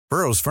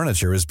Burrow's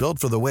furniture is built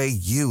for the way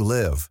you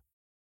live.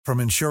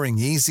 From ensuring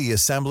easy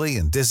assembly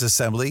and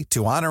disassembly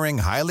to honoring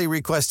highly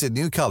requested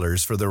new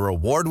colors for their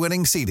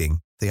award-winning seating,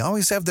 they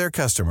always have their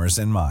customers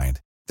in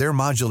mind. Their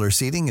modular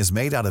seating is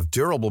made out of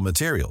durable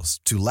materials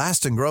to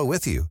last and grow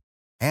with you.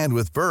 And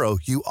with Burrow,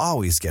 you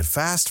always get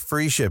fast,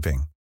 free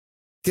shipping.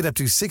 Get up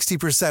to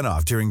 60%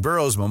 off during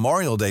Burrow's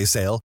Memorial Day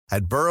sale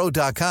at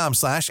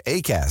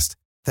burrow.com/ACAST.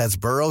 That's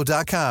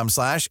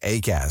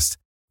burrow.com/ACAST.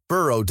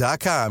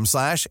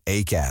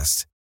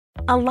 burrow.com/ACAST.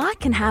 A lot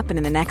can happen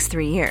in the next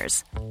 3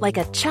 years. Like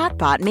a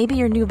chatbot may be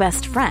your new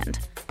best friend.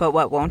 But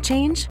what won't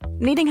change?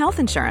 Needing health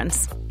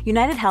insurance.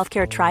 United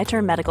Healthcare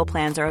Tri-Term Medical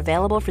Plans are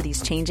available for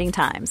these changing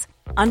times.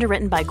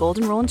 Underwritten by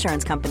Golden Rule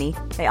Insurance Company,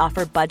 they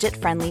offer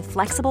budget-friendly,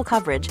 flexible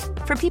coverage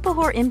for people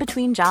who are in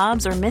between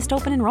jobs or missed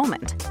open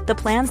enrollment. The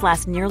plans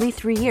last nearly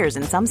 3 years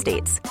in some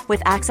states,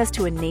 with access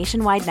to a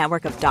nationwide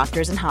network of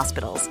doctors and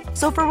hospitals.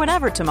 So for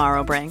whatever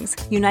tomorrow brings,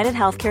 United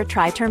Healthcare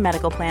Tri-Term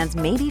Medical Plans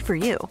may be for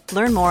you.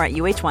 Learn more at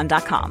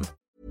uh1.com.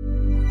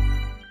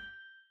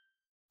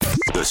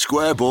 The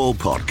Square Ball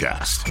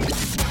Podcast.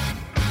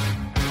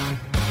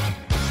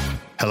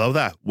 Hello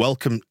there.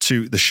 Welcome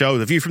to the show.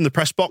 The View from the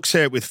Press Box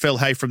here with Phil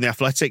Hay from The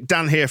Athletic.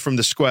 Dan here from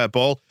The Square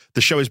Ball.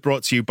 The show is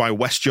brought to you by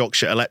West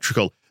Yorkshire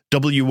Electrical.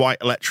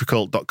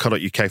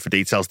 wyelectrical.co.uk for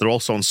details. They're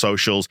also on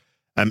socials.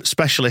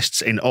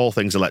 Specialists in all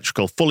things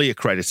electrical, fully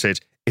accredited.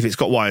 If it's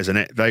got wires in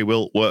it, they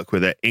will work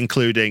with it,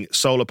 including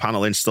solar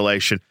panel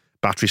installation,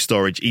 battery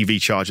storage,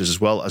 EV chargers,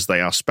 as well as they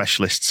are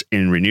specialists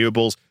in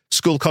renewables.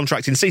 School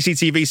contracting,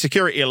 CCTV,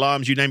 security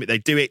alarms, you name it, they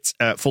do it.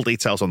 Full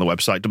details on the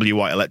website,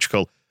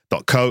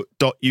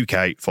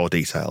 wyelectrical.co.uk for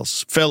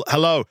details. Phil,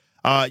 hello.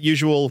 Our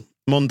usual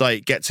Monday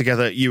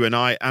get-together, you and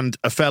I, and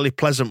a fairly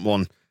pleasant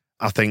one,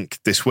 I think,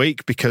 this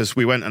week, because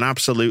we went and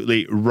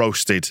absolutely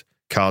roasted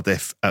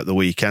Cardiff at the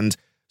weekend.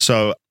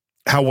 So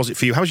how was it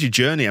for you? How was your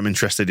journey? I'm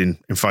interested in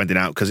finding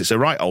out, because it's a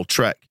right old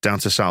trek down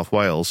to South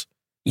Wales.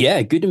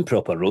 Yeah, good and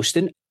proper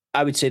roasting.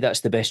 I would say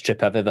that's the best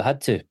trip I've ever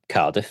had to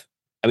Cardiff.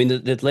 I mean,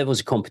 the levels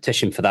of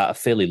competition for that are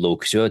fairly low,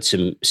 because we had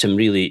some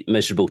really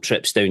miserable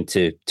trips down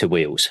to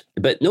Wales.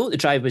 But no, the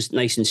drive was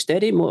nice and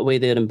steady, motorway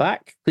there and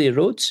back, clear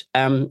roads.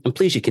 I'm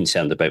pleased you're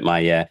concerned about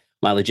my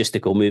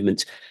logistical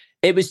movements.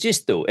 It was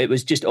just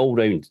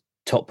all-round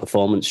top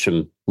performance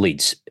from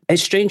Leeds.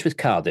 It's strange with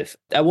Cardiff.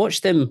 I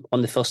watched them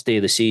on the first day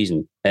of the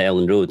season at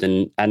Ellen Road,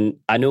 and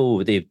I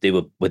know they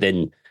were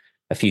within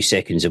a few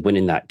seconds of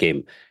winning that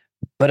game.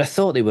 But I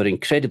thought they were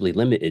incredibly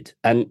limited.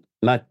 And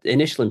my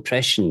initial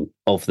impression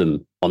of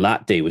them on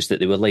that day was that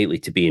they were likely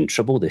to be in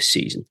trouble this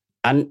season.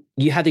 And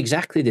you had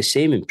exactly the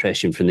same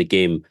impression from the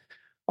game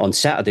on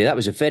Saturday. That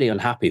was a very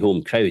unhappy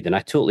home crowd, and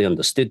I totally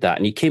understood that.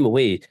 And you came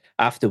away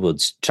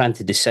afterwards trying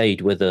to decide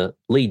whether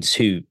Leeds,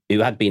 who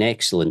had been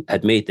excellent,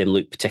 had made them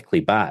look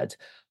particularly bad,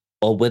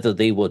 or whether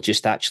they were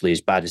just actually as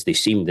bad as they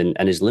seemed and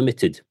as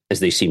limited as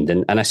they seemed.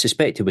 And I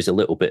suspect it was a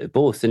little bit of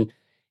both. And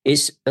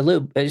it's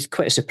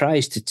quite a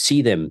surprise to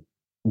see them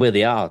where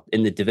they are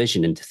in the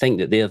division and to think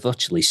that they are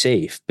virtually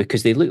safe,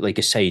 because they look like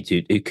a side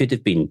who could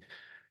have been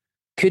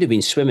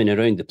swimming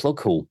around the plug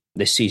hole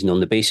this season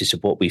on the basis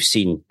of what we've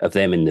seen of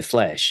them in the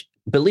flesh.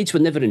 But Leeds were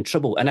never in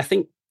trouble. And I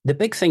think the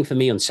big thing for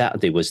me on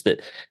Saturday was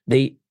that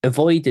they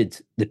avoided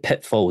the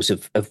pitfalls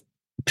of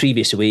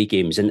previous away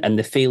games and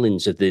the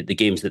failings of the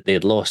games that they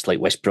had lost, like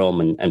West Brom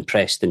and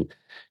Preston,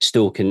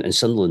 Stoke and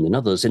Sunderland and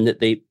others, in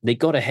that they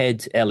got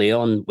ahead early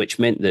on, which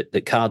meant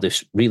that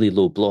Cardiff's really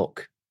low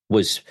block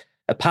was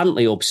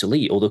apparently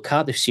obsolete, although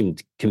Cardiff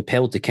seemed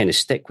compelled to kind of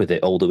stick with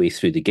it all the way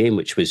through the game,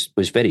 which was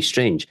very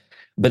strange.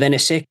 But then a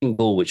second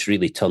goal which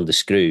really turned the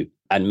screw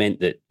and meant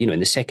that, in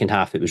the second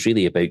half, it was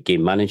really about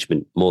game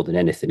management more than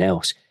anything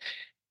else.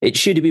 It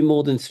should have been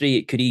more than 3.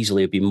 It could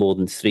easily have been more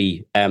than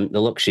 3. The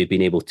luxury of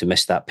being able to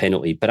miss that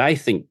penalty. But I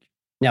think,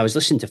 I was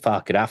listening to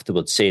Farker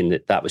afterwards saying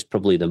that was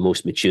probably the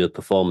most mature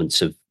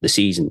performance of the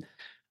season.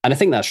 And I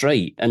think that's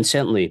right. And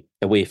certainly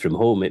away from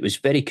home, it was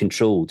very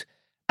controlled.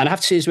 And I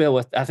have to say as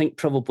well, I think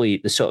probably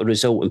the sort of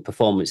result and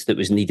performance that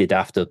was needed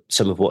after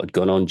some of what had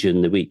gone on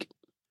during the week.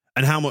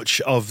 And how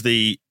much of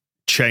the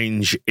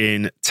change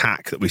in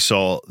tack that we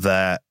saw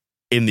there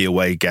in the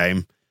away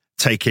game,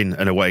 taking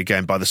an away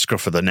game by the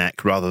scruff of the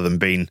neck rather than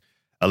being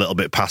a little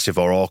bit passive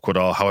or awkward,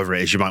 or however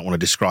it is you might want to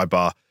describe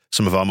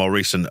some of our more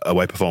recent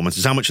away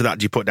performances, how much of that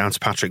do you put down to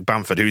Patrick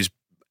Bamford, who's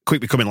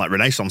quick becoming like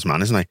Renaissance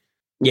man, isn't he?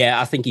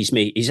 Yeah, I think he's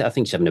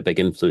having a big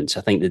influence.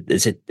 I think that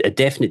there's a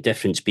definite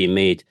difference being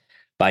made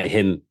by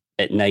him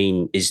at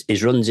 9.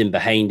 His runs in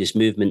behind, his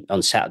movement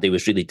on Saturday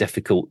was really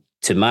difficult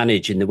to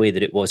manage in the way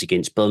that it was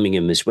against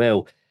Birmingham as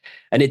well.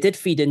 And it did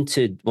feed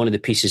into one of the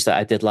pieces that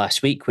I did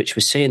last week, which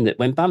was saying that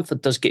when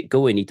Bamford does get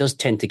going, he does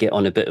tend to get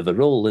on a bit of a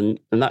roll, and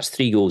that's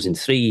 3 goals in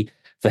 3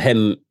 for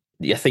him.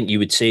 I think you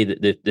would say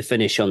that the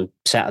finish on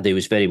Saturday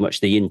was very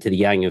much the yin to the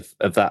yang of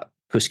that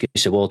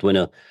Puskas Award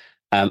winner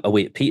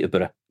away at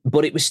Peterborough.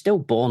 But it was still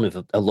born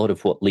of a lot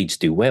of what Leeds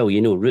do well.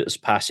 Ruter's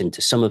passing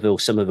to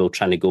Somerville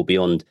trying to go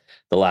beyond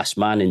the last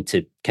man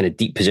into kind of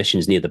deep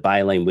positions near the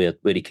byline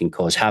where he can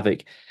cause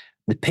havoc.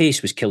 The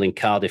pace was killing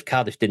Cardiff.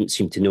 Cardiff didn't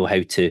seem to know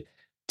how to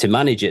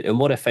manage it. And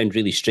what I found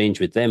really strange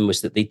with them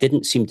was that they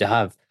didn't seem to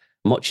have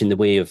much in the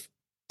way of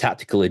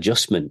tactical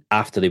adjustment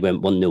after they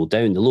went 1-0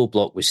 down. The low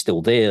block was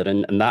still there,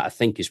 and that I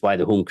think is why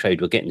the home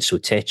crowd were getting so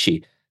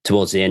tetchy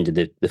towards the end of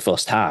the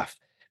first half,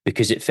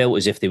 because it felt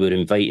as if they were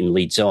inviting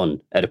Leeds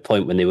on at a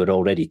point when they were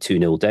already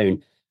 2-0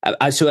 down.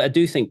 So I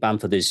do think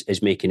Bamford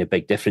is making a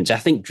big difference. I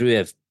think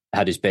Gruev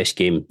had his best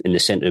game in the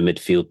centre of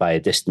midfield by a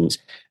distance.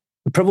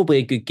 Probably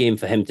a good game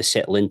for him to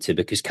settle into,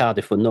 because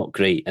Cardiff were not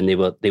great and they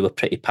were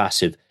pretty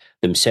passive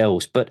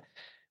themselves. But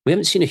we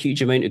haven't seen a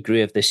huge amount of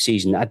Gruev this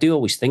season. I do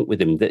always think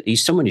with him that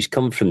he's someone who's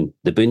come from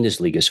the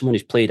Bundesliga, someone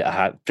who's played at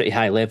a pretty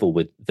high level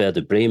with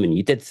Werder Bremen.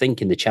 You did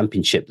think in the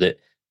Championship that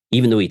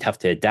even though he'd have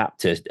to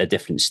adapt to a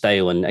different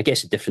style and I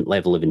guess a different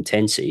level of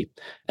intensity,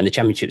 and the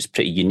Championship's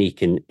pretty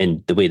unique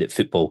in the way that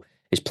football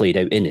is played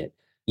out in it,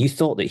 you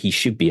thought that he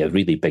should be a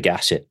really big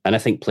asset. And I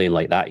think playing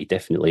like that, he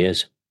definitely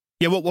is.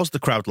 Yeah, what was the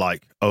crowd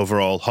like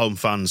overall? Home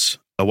fans,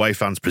 away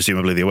fans,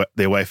 presumably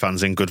the away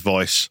fans in good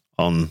voice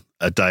on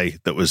a day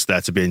that was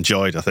there to be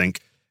enjoyed, I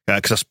think.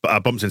 Because I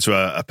bumped into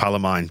a pal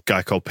of mine,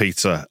 guy called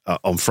Peter,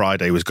 on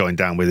Friday. He was going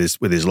down with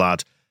his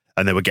lad,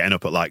 and they were getting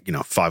up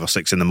at 5 or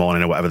 6 in the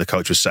morning or whatever. The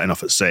coach was setting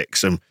off at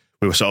 6, and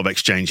we were sort of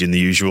exchanging the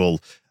usual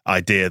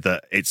idea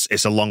that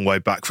it's a long way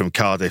back from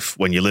Cardiff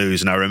when you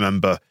lose. And I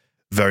remember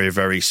very,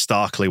 very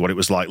starkly what it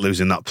was like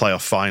losing that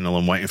playoff final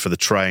and waiting for the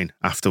train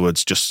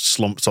afterwards, just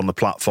slumped on the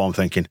platform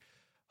thinking,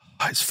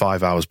 it's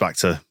 5 hours back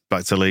to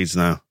Leeds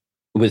now.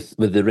 With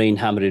the rain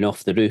hammering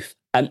off the roof.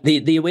 And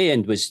the away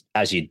end was,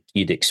 as you'd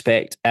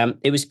expect,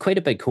 it was quite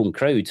a big home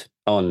crowd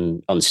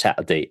on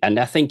Saturday. And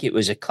I think it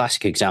was a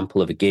classic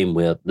example of a game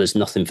where there's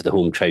nothing for the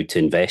home crowd to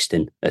invest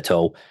in at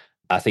all.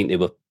 I think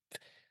the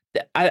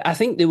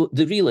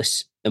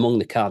realists among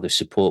the Cardiff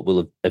support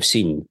will have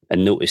seen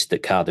and noticed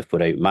that Cardiff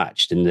were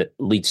outmatched and that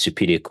Leeds'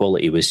 superior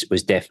quality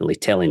was definitely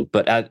telling.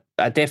 But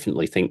I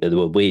definitely think that there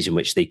were ways in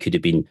which they could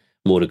have been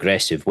more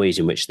aggressive, ways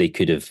in which they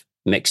could have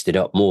mixed it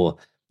up more.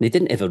 They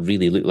didn't ever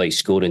really look like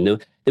scoring. There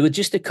were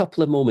just a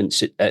couple of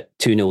moments at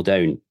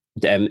 2-0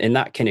 down in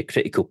that kind of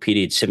critical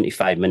period,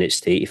 75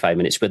 minutes to 85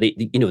 minutes, where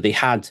they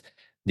had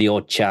the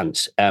odd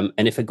chance. And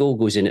if a goal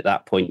goes in at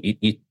that point,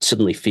 you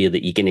suddenly fear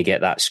that you're going to get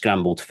that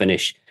scrambled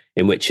finish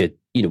in which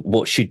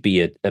what should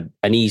be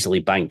an easily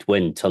banked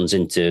win turns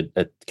into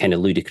a kind of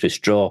ludicrous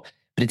draw.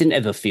 But it didn't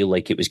ever feel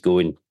like it was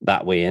going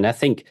that way. And I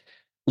think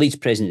Leeds'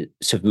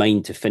 presence of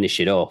mind to finish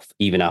it off,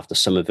 even after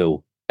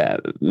Somerville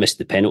missed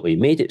the penalty,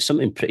 made it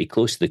something pretty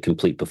close to the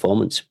complete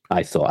performance,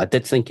 I thought. I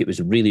did think it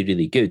was really,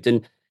 really good.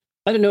 And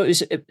I don't know, it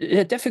was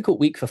a difficult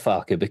week for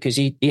Farke because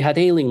he had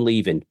Ayling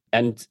leaving.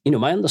 And,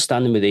 my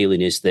understanding with Ayling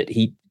is that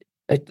he,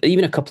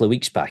 even a couple of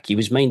weeks back, he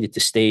was minded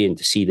to stay and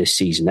to see this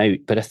season out.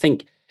 But I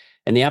think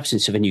in the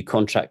absence of a new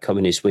contract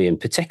coming his way, and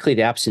particularly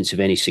the absence of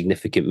any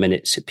significant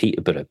minutes at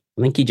Peterborough,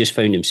 I think he just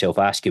found himself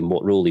asking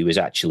what role he was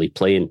actually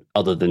playing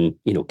other than,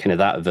 kind of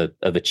that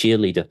of a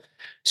cheerleader.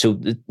 So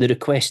the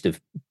request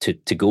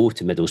to go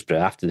to Middlesbrough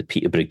after the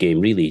Peterborough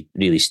game really,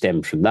 really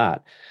stemmed from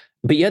that.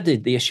 But you had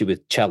the issue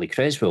with Charlie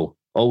Creswell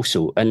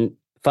also, and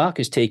Farke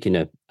has taken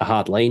a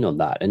hard line on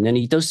that. And then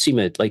he does seem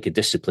like a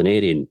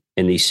disciplinarian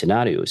in these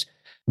scenarios.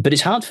 But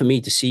it's hard for me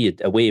to see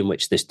a way in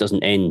which this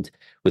doesn't end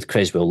with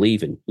Creswell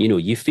leaving.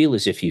 You feel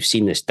as if you've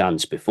seen this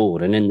dance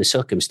before, and in the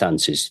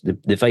circumstances,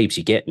 the vibes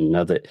you're getting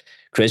are that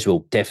Creswell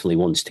definitely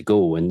wants to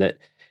go, and that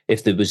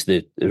if there was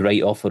the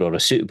right offer or a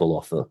suitable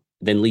offer,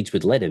 then Leeds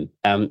would let him.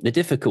 The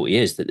difficulty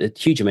is that a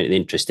huge amount of the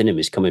interest in him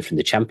is coming from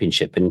the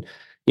Championship, and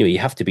you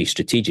have to be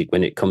strategic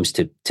when it comes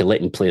to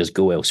letting players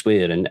go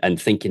elsewhere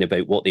and thinking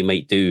about what they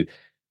might do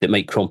that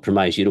might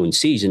compromise your own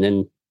season.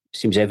 And it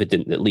seems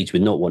evident that Leeds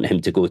would not want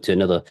him to go to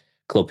another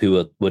club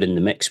who were in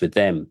the mix with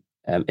them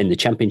in the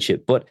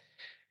Championship. But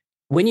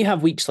when you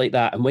have weeks like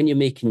that, and when you're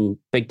making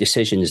big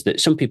decisions that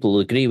some people will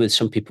agree with,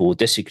 some people will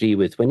disagree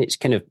with, when it's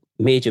kind of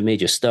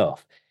major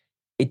stuff,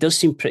 it does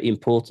seem pretty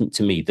important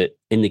to me that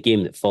in the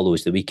game that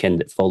follows, the weekend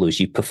that follows,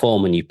 you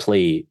perform and you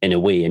play in a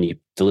way and you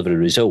deliver a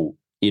result,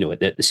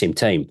 at the same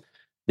time.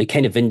 It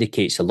kind of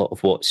indicates a lot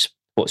of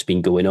what's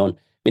been going on. I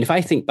mean, if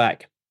I think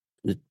back,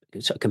 the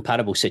sort of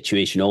comparable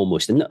situation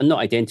almost, and not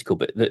identical,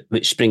 but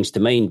which springs to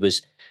mind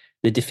was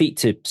the defeat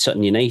to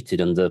Sutton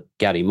United under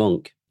Gary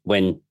Monk,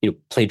 when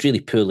played really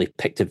poorly,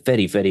 picked a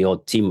very, very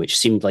odd team, which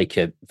seemed like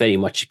a very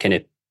much kind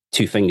of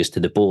two fingers to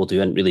the board, who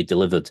hadn't really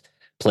delivered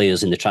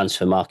players in the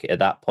transfer market at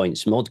that point.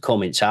 Some odd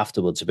comments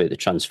afterwards about the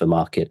transfer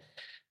market.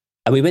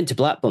 And we went to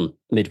Blackburn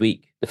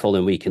midweek the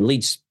following week, and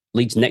Leeds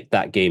nicked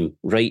that game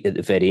right at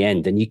the very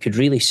end. And you could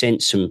really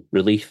sense some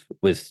relief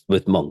with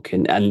Monk.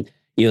 And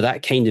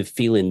that kind of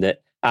feeling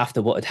that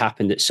after what had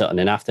happened at Sutton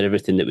and after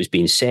everything that was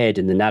being said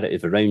and the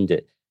narrative around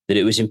it, that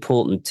it was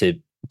important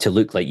to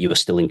look like you were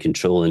still in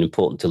control and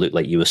important to look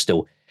like you were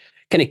still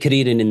kind of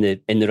careering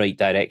in the right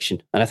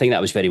direction. And I think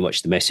that was very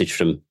much the message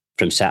from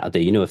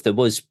Saturday. If there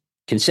was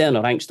concern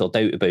or angst or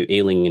doubt about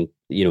Ayling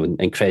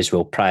and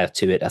Creswell prior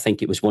to it, I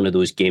think it was one of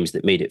those games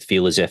that made it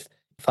feel as if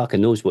Farke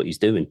knows what he's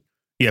doing.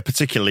 Yeah,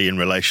 particularly in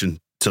relation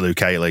to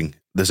Luke Ayling.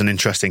 There's an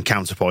interesting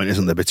counterpoint,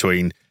 isn't there,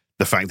 between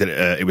the fact that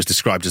it was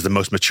described as the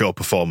most mature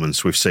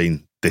performance we've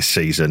seen this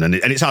season. And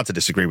it's hard to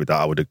disagree with that.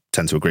 I would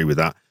tend to agree with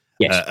that.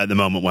 Yes. At the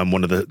moment when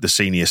one of the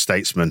senior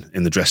statesmen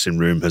in the dressing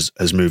room has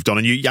moved on.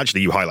 And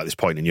you highlight this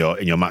point in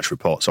your match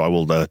report, so I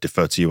will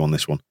defer to you on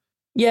this one.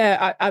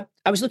 Yeah,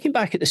 I was looking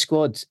back at the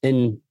squad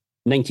in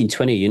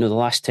 1920, the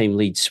last time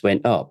Leeds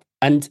went up.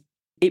 And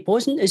it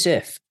wasn't as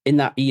if in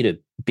that era,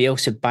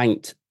 Bielsa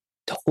banked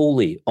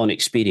wholly on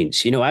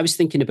experience. I was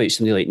thinking about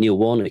somebody like Neil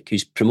Warnock,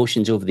 whose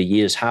promotions over the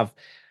years have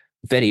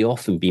very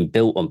often been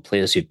built on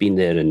players who've been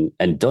there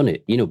and done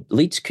it.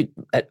 Leeds could,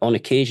 on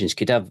occasions,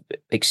 could have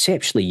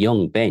exceptionally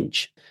young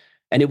bench.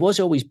 And it was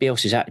always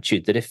Bielsa's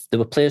attitude that if there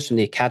were players from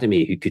the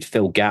academy who could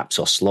fill gaps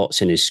or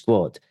slots in his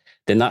squad,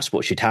 then that's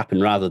what should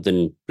happen rather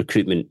than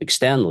recruitment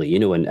externally,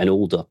 and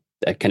older,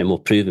 kind of more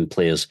proven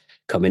players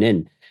coming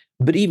in.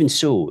 But even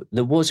so,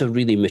 there was a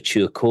really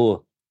mature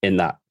core in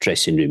that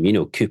dressing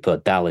room. Cooper,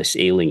 Dallas,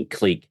 Ayling,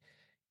 Cleek,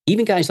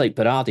 even guys like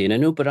Berardi. And I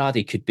know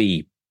Berardi could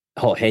be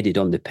hot-headed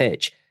on the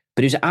pitch,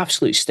 but he was an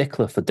absolute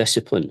stickler for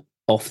discipline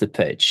off the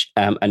pitch,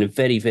 and a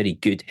very, very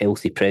good,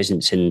 healthy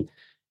presence in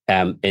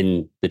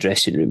the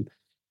dressing room.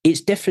 It's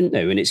different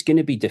now, and it's going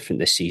to be different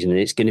this season, and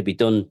it's going to be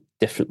done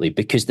differently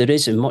because there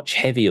is a much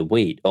heavier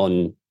weight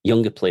on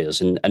younger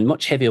players and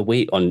much heavier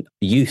weight on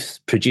youth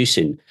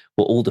producing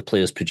what older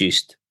players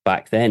produced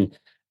back then.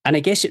 And I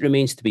guess it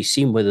remains to be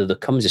seen whether there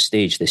comes a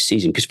stage this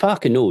season, because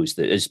Parker knows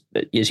that as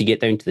you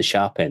get down to the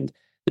sharp end,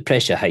 the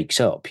pressure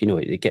hikes up,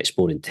 it gets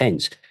more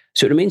intense.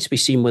 So it remains to be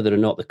seen whether or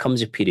not there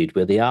comes a period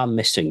where they are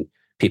missing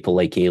people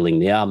like Ayling,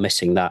 they are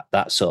missing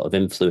that sort of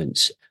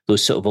influence,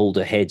 those sort of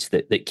older heads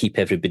that keep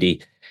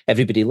everybody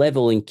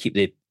level and keep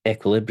the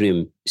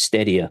equilibrium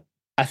steadier.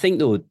 I think,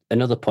 though,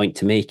 another point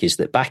to make is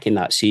that back in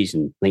that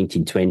season,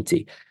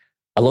 1920,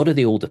 a lot of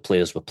the older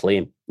players were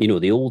playing.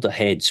 The older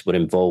heads were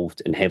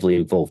involved and heavily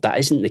involved. That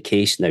isn't the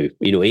case now.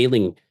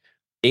 Ayling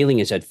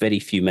has had very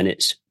few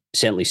minutes,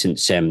 certainly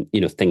since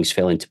things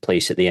fell into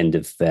place at the end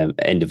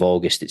of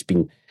August. It's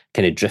been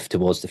kind of drift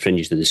towards the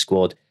fringes of the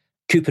squad.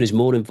 Cooper is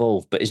more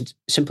involved, but is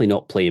simply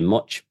not playing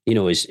much.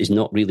 Is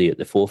not really at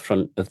the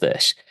forefront of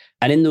this.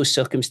 And in those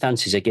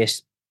circumstances, I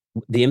guess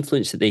the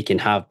influence that they can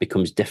have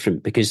becomes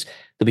different because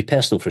there'll be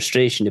personal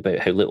frustration about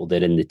how little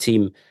they're in the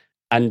team.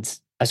 And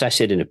as I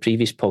said in a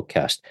previous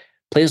podcast,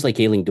 players like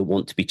Ayling don't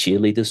want to be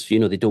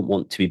cheerleaders. They don't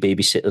want to be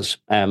babysitters.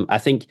 I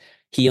think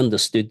he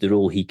understood the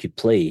role he could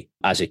play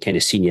as a kind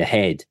of senior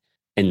head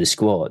in the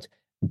squad.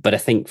 But I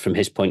think from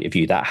his point of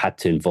view, that had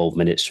to involve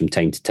minutes from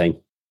time to time.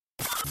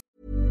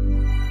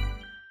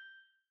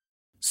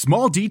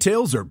 Small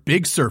details are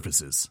big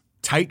surfaces.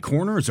 Tight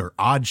corners are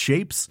odd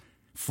shapes.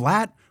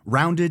 Flat,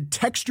 rounded,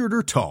 textured,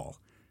 or tall.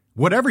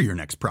 Whatever your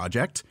next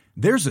project,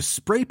 there's a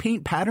spray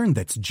paint pattern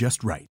that's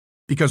just right.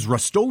 Because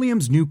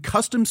Rust-Oleum's new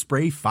Custom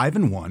Spray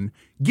 5-in-1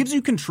 gives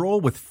you control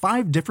with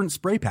 5 different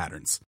spray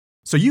patterns.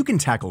 So you can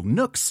tackle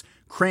nooks,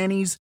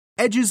 crannies,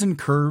 edges, and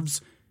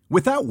curves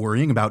without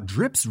worrying about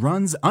drips,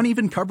 runs,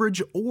 uneven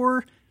coverage,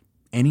 or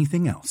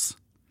anything else.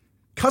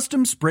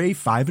 Custom Spray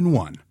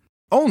 5-in-1.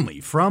 Only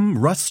from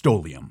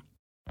Rust-Oleum.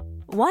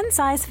 One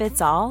size fits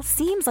all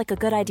seems like a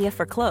good idea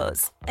for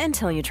clothes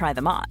until you try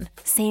them on.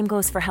 Same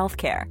goes for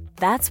healthcare.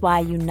 That's why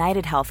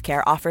United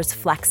Healthcare offers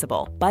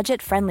flexible,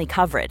 budget-friendly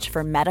coverage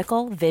for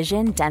medical,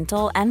 vision,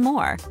 dental, and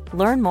more.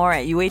 Learn more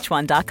at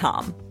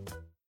uh1.com.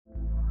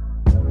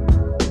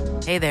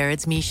 Hey there,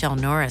 it's Michelle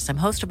Norris. I'm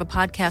host of a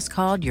podcast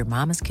called Your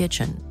Mama's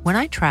Kitchen. When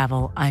I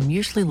travel, I'm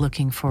usually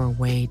looking for a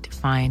way to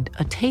find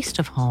a taste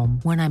of home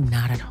when I'm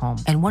not at home.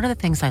 And one of the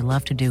things I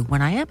love to do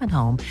when I am at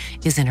home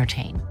is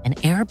entertain. And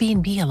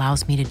Airbnb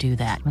allows me to do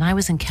that. When I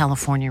was in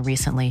California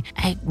recently,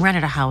 I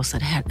rented a house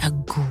that had a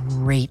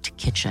great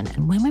kitchen.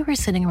 And when we were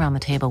sitting around the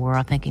table, we were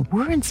all thinking,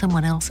 we're in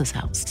someone else's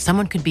house.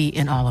 Someone could be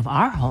in all of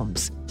our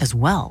homes as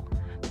well.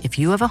 If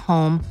you have a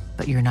home,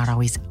 but you're not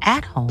always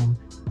at home,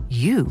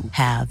 you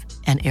have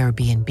an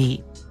Airbnb.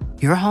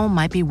 Your home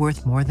might be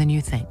worth more than you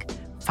think.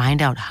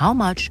 Find out how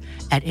much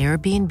at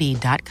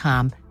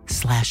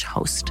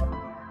airbnb.com/host.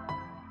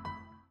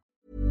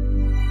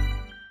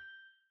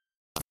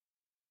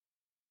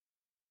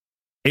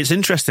 It's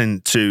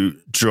interesting to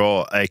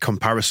draw a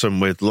comparison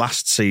with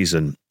last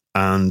season.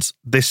 And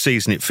this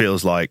season, it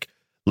feels like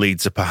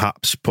Leeds are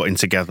perhaps putting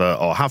together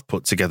or have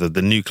put together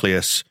the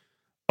nucleus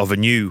of a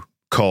new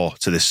core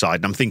to this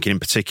side. And I'm thinking in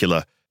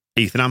particular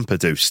Ethan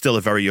Ampadu, still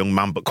a very young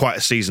man, but quite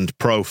a seasoned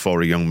pro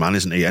for a young man,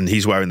 isn't he? And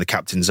he's wearing the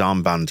captain's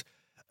armband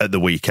at the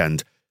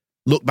weekend.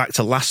 Look back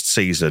to last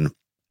season,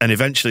 and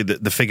eventually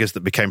the figures that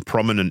became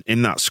prominent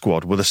in that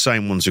squad were the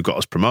same ones who got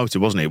us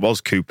promoted, wasn't it? It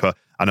was Cooper.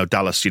 I know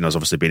Dallas, has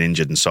obviously been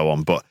injured and so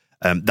on, but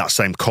that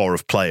same core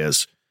of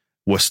players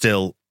were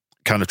still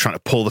kind of trying to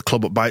pull the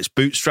club up by its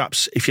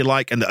bootstraps, if you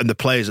like. And the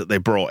players that they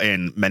brought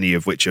in, many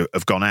of which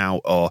have gone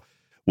out or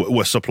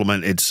were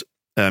supplemented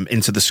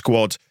into the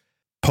squad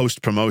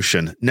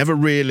post-promotion, never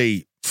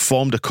really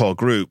formed a core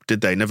group, did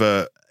they?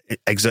 Never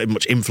exerted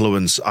much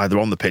influence either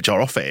on the pitch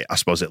or off it, I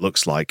suppose it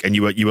looks like. And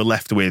you were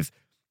left with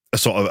a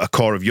sort of a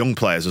core of young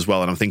players as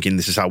well. And I'm thinking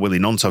this is how Willie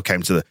Gnonto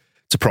came to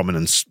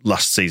prominence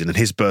last season and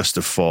his burst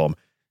of form.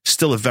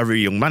 still a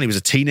very young man. He was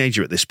a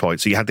teenager at this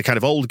point. So you had the kind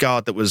of old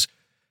guard that was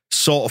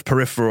sort of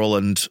peripheral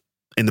and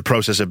in the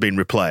process of being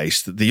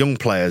replaced. The young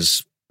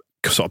players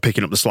sort of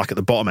picking up the slack at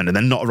the bottom end and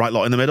then not a right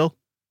lot in the middle.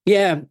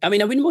 Yeah, I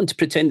mean, I wouldn't want to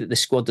pretend that the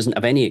squad doesn't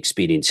have any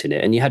experience in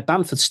it. And you had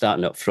Bamford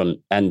starting up front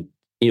and,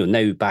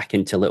 now back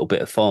into a little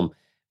bit of form.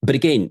 But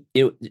again,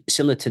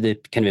 similar to the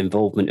kind of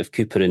involvement of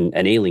Cooper and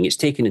Ayling, it's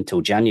taken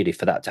until January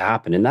for that to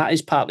happen. And that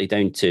is partly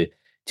down to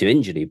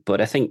injury. But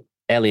I think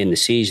early in the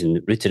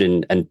season, Rutter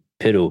and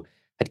Pirro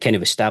had kind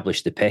of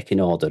established the pecking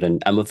order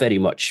and were very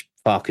much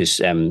Farke's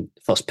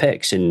first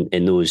picks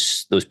in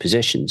those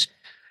positions.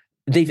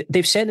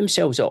 They've set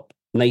themselves up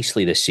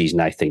nicely this season,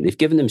 I think. They've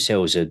given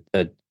themselves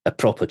a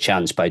proper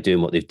chance by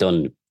doing what they've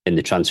done in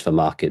the transfer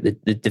market.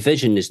 The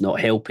division is not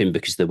helping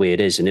because of the way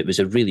it is, and it was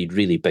a really,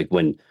 really big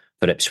win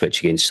for Ipswich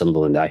against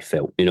Sunderland, I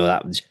felt.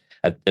 That was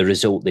a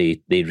result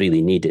they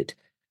really needed.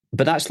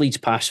 But that's Leeds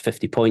past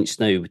 50 points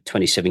now, with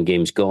 27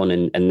 games gone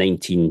and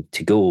 19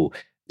 to go.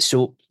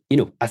 So,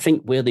 I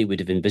think where they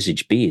would have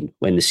envisaged being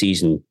when the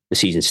season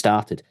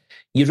started.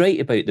 You're right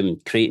about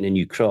them creating a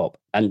new crop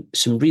and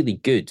some really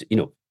good,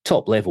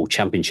 top-level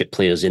championship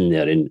players in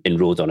there in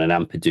Rodon and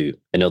Ampadu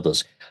and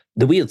others.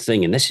 The weird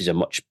thing, and this is a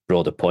much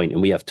broader point,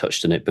 and we have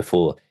touched on it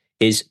before,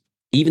 is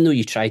even though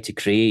you try to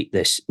create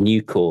this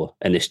new core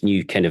and this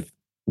new kind of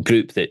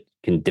group that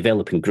can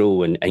develop and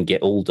grow and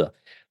get older,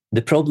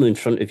 the problem in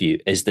front of you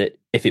is that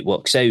if it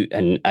works out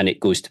and it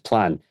goes to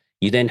plan,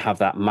 you then have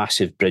that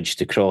massive bridge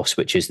to cross,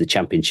 which is the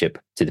Championship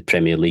to the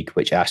Premier League,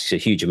 which asks a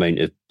huge amount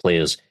of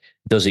players,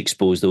 does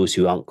expose those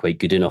who aren't quite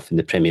good enough in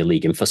the Premier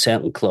League, and for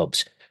certain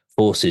clubs,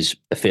 forces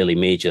a fairly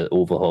major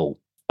overhaul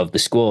of the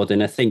squad.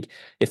 And I think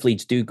if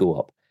Leeds do go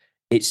up,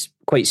 it's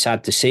quite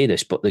sad to say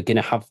this, but they're going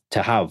to have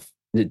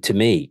to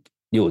make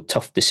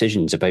tough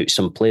decisions about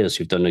some players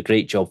who've done a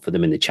great job for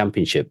them in the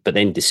Championship, but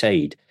then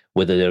decide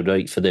whether they're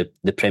right for the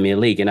Premier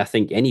League. And I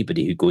think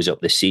anybody who goes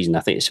up this season, I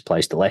think this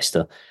applies to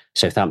Leicester,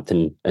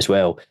 Southampton as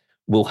well,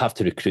 will have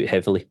to recruit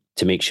heavily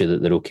to make sure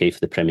that they're okay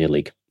for the Premier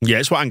League. Yeah,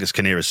 it's what Angus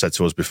Kinnear has said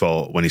to us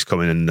before when he's come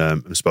in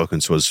and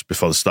spoken to us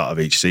before the start of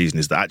each season,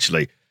 is that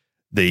actually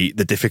the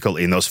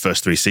difficulty in those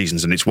first three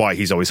seasons, and it's why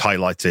he's always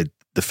highlighted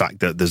the fact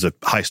that there's a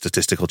high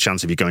statistical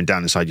chance of you going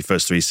down inside your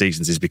first three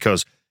seasons, is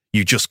because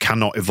you just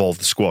cannot evolve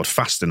the squad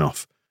fast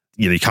enough.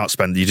 You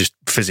just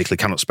physically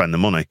cannot spend the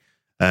money.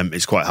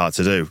 It's quite hard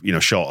to do,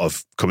 short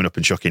of coming up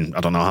and chucking,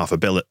 I don't know, half a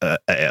bill at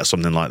it or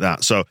something like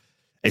that. So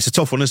it's a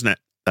tough one, isn't it?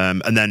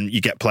 And then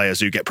you get players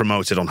who get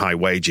promoted on high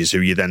wages who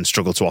you then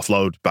struggle to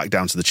offload back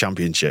down to the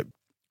Championship.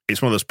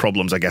 It's one of those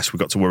problems, I guess, we've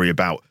got to worry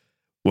about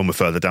when we're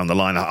further down the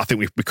line. I think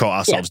we caught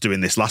ourselves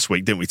doing this last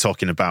week, didn't we?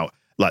 Talking about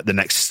like the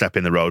next step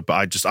in the road. But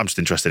I'm just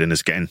interested in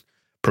us getting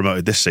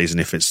promoted this season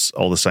if it's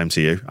all the same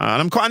to you.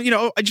 And I'm quite, you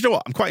know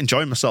what? I'm quite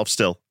enjoying myself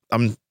still.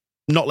 I'm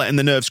not letting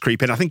the nerves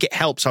creep in. I think it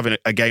helps having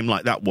a game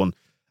like that one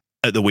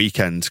at the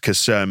weekend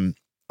because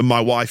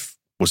my wife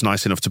was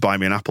nice enough to buy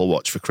me an Apple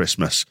Watch for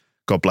Christmas.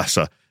 God bless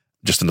her.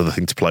 Just another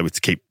thing to play with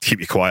to keep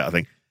you quiet, I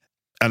think.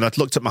 And I'd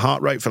looked at my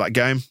heart rate for that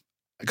game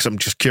because I'm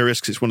just curious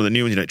because it's one of the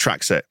new ones, it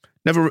tracks it.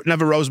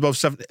 Never rose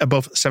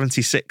above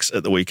 76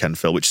 at the weekend,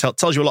 Phil, which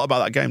tells you a lot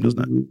about that game, doesn't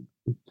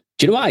it?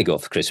 Do you know what I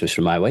got for Christmas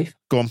from my wife?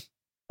 Go on.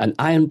 An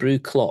Iron Brew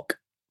clock.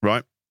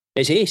 Right.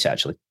 It's ace,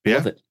 actually. Yeah.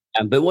 Love it.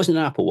 But it wasn't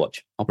an Apple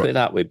Watch. I'll put it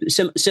that way. But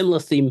similar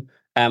theme,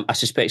 I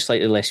suspect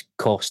slightly less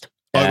cost.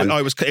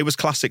 It was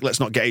classic, let's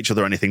not get each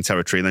other anything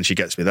territory, and then she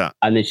gets me that.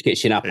 And then she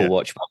gets you an Apple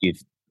Watch, but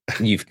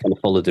you've kind of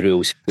followed the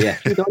rules. Yeah,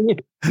 good on you.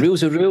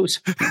 Rules are rules.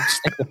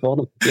 Stick for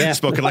them. Yeah.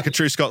 Spoken like a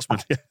true Scotsman.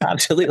 Yeah.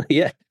 Absolutely,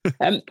 yeah.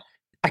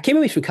 I came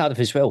away from Cardiff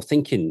as well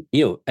thinking,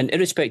 and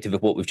irrespective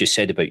of what we've just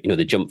said about,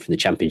 the jump from the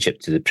Championship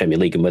to the Premier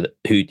League and whether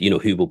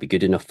who will be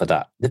good enough for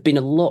that. There've been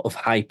a lot of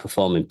high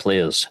performing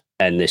players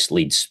in this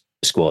Leeds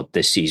squad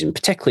this season,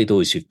 particularly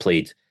those who've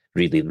played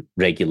really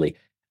regularly.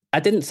 I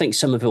didn't think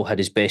Somerville had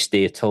his best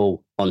day at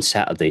all on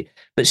Saturday,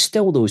 but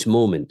still those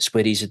moments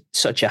where he's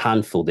such a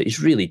handful that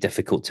he's really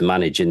difficult to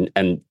manage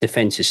and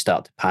defences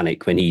start to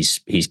panic when he's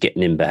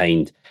getting in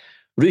behind.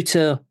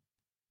 Rutter,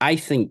 I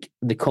think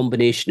the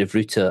combination of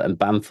Rutter and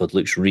Bamford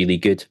looks really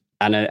good.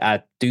 And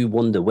I do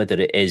wonder whether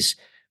it is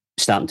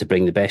starting to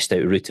bring the best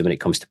out of Rutter when it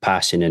comes to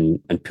passing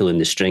and pulling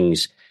the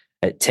strings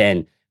at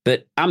 10.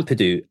 But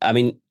Ampadu, I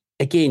mean,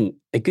 again,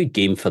 a good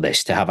game for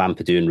this to have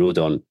Ampadu and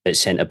Rodon at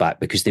centre-back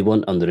because they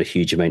weren't under a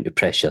huge amount of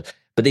pressure.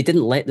 But they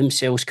didn't let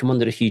themselves come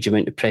under a huge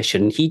amount of pressure.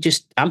 And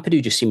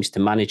Ampadu just seems to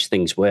manage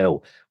things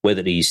well,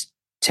 whether he's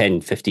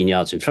 10, 15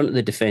 yards in front of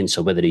the defence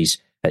or whether he's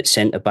at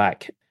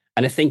centre-back.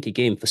 And I think,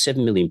 again, for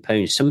 £7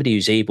 million, somebody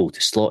who's able to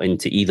slot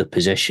into either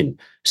position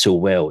so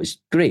well is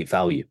great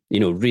value.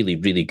 Really,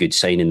 really good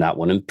signing, that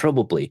one. And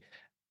probably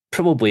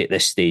at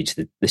this stage,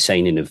 the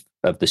signing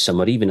of the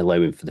summer, even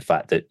allowing for the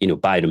fact that,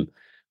 Byram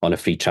on a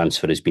free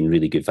transfer has been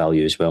really good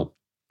value as well.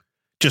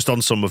 Just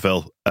on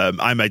Somerville,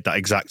 I made that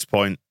exact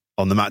point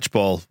on the match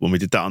ball when we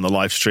did that on the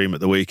live stream at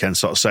the weekend,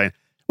 sort of saying,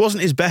 it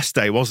wasn't his best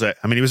day, was it?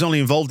 I mean, he was only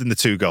involved in the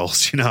 2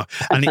 goals,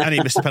 and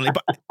he missed a penalty,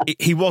 but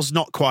he was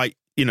not quite,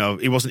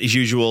 he wasn't his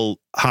usual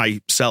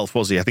high self,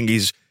 was he? I think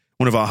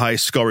one of our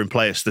highest scoring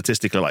players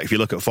statistically. Like if you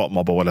look at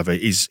FotMob or whatever,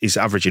 he's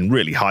averaging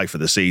really high for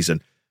the season.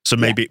 So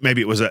maybe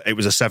it was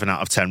a 7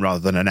 out of 10 rather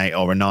than an 8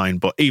 or a 9.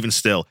 But even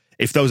still,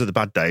 if those are the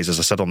bad days, as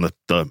I said on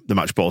the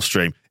Match Ball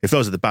stream, if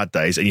those are the bad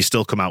days and you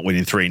still come out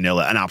winning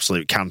 3-0 at an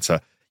absolute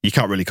canter, you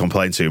can't really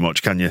complain too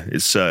much, can you?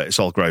 It's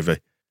all gravy.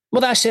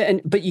 Well, that's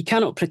it. But you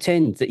cannot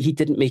pretend that he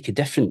didn't make a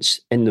difference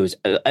in those.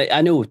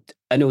 I know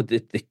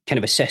the kind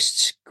of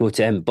assists go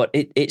to him, but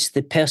it's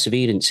the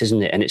perseverance,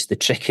 isn't it? And it's the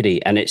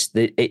trickery, and it's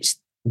the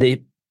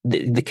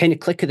kind of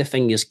click of the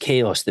fingers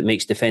chaos that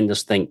makes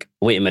defenders think,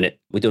 wait a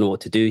minute, we don't know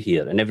what to do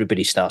here. And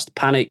everybody starts to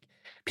panic.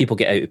 People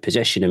get out of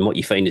position. And what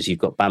you find is you've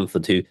got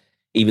Bamford, who,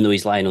 even though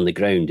he's lying on the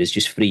ground, is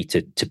just free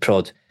to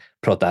prod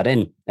that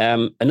in.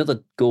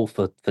 Another goal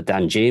for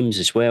Dan James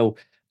as well.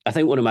 I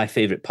think one of my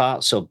favourite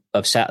parts of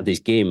Saturday's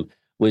game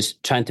was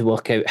trying to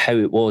work out how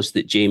it was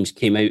that James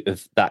came out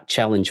of that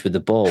challenge with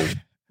the ball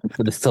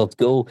for the third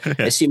goal.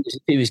 It seemed as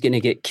if he was going to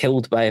get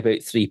killed by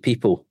about 3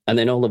 people, and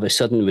then all of a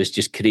sudden was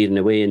just careering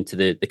away into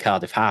the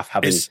Cardiff half,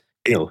 having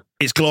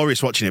it's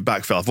glorious watching it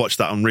back, Phil. I've watched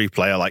that on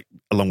replay,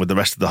 along with the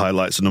rest of the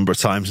highlights, a number of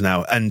times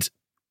now, and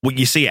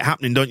you see it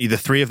happening, don't you? The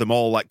 3 of them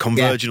all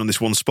converging on this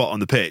one spot on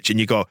the pitch, and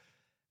you go,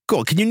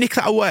 "God, can you nick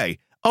that away?"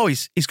 Oh,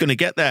 he's going to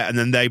get there, and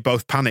then they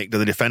both panic,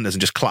 the defenders,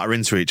 and just clatter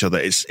into each other.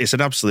 It's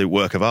an absolute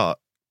work of art.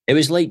 It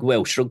was like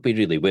Welsh rugby,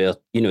 really, where,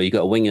 you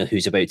got a winger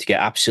who's about to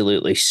get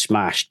absolutely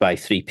smashed by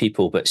 3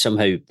 people, but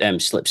somehow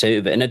slips out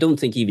of it. And I don't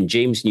think even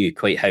James knew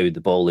quite how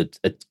the ball had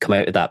come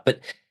out of that. But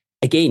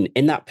again,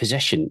 in that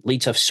position,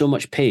 Leeds have so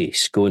much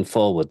pace going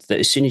forward that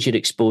as soon as you're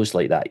exposed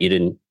like that, you're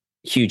in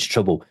huge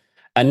trouble.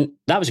 And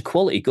that was a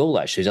quality goal,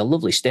 actually. It was a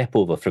lovely step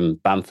over from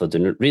Bamford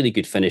and a really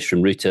good finish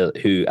from Rutter,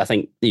 who I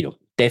think,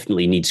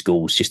 definitely needs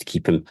goals just to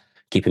keep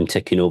him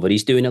ticking over.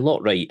 He's doing a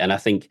lot right, and I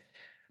think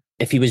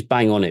if he was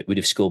bang on it, would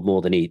have scored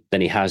more than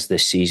he has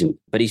this season.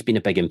 But he's been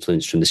a big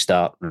influence from the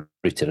start,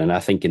 Rutter, and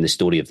I think in the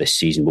story of this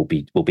season will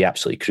be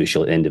absolutely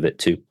crucial at the end of it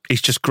too.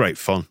 He's just great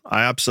fun.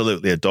 I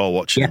absolutely adore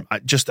watching him.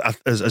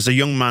 As a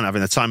young man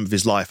having the time of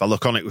his life, I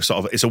look on it with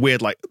it's a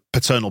weird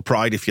paternal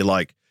pride, if you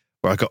like,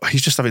 where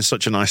he's just having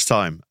such a nice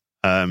time.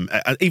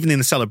 Even in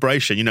the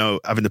celebration,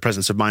 having the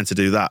presence of mind to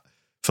do that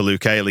for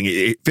Luke Ayling,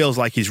 it feels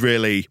like he's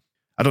really,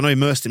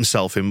 immersed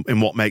himself in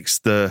what makes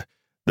the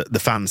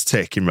fans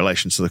tick in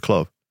relation to the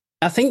club.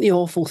 I think the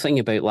awful thing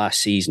about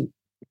last season,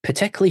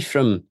 particularly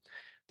from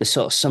the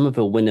sort of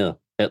Somerville winner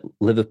at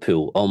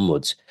Liverpool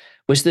onwards,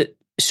 was that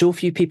so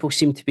few people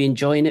seem to be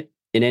enjoying it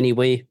in any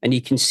way. And you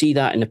can see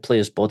that in the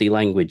players' body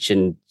language.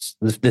 And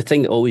the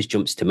thing that always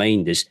jumps to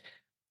mind is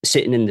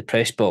sitting in the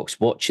press box,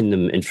 watching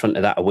them in front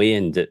of that away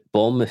end at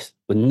Bournemouth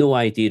with no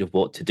idea of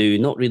what to do,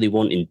 not really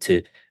wanting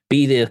to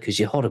be there because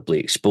you're horribly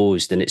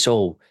exposed and it's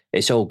all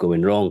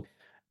going wrong.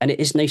 And it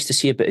is nice to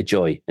see a bit of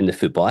joy in the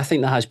football. I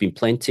think there has been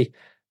plenty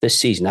this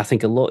season. I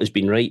think a lot has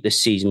been right this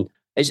season.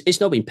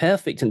 It's not been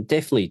perfect, and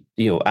definitely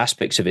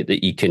aspects of it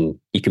that you can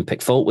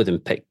pick fault with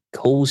and pick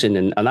holes in,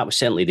 and that was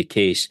certainly the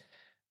case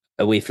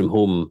away from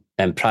home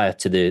prior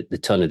to the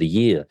turn of the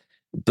year.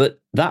 But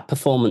that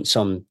performance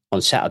on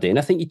Saturday, and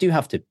I think you do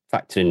have to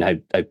factor in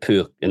how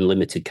poor and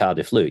limited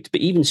Cardiff looked,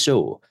 but even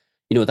so,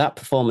 that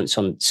performance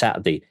on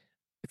Saturday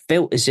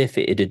felt as if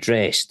it had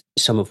addressed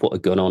some of what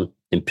had gone on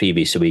in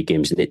previous away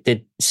games, and it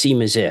did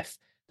seem as if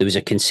there was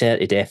a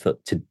concerted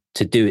effort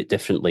to do it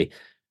differently.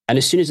 And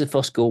as soon as the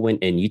first goal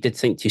went in, you did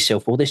think to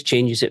yourself, well, this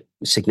changes it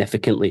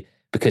significantly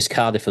because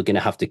Cardiff are going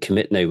to have to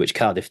commit now, which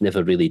Cardiff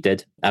never really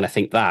did. And I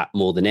think that,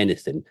 more than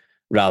anything,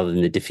 rather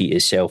than the defeat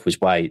itself, was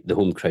why the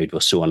home crowd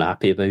were so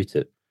unhappy about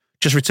it.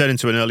 Just returning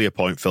to an earlier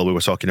point, Phil, we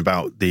were talking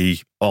about the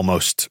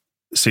almost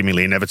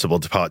seemingly inevitable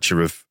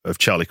departure of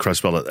Charlie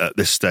Creswell at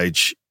this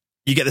stage.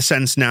 You get the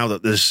sense now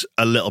that there's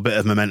a little bit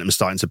of momentum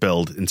starting to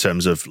build in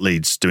terms of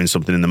Leeds doing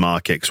something in the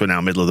market, because we're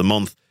now middle of the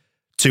month.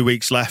 2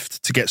 weeks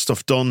left to get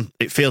stuff done.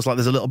 It feels like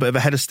there's a little bit of a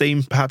head of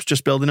steam, perhaps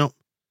just building up.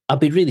 I'd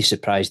be really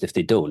surprised if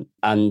they don't.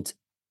 And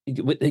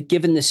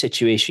given the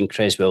situation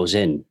Creswell's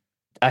in,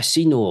 I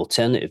see no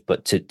alternative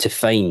but to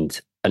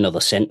find another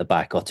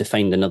centre-back or to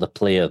find another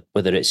player,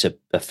 whether it's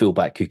a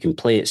full-back who can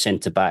play at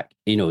centre-back,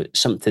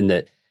 something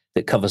that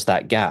covers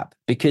that gap.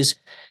 Because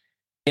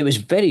it was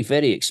very,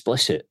 very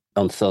explicit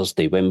on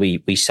Thursday when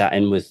we sat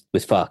in with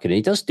Farke, and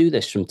he does do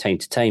this from time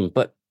to time,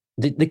 but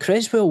the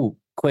Creswell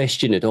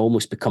question had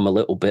almost become a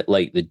little bit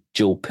like the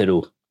Joel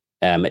Pirro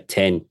at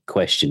 10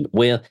 question,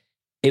 where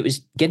it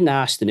was getting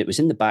asked and it was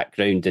in the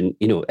background and,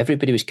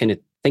 everybody was kind of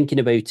thinking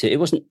about it. It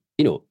wasn't,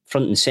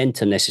 front and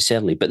centre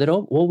necessarily, but there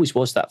always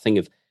was that thing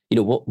of,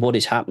 what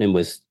is happening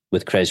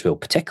with Creswell,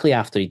 particularly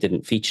after he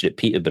didn't feature at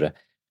Peterborough.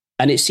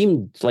 And it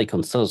seemed like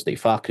on Thursday,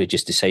 Farke had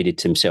just decided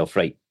to himself,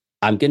 right,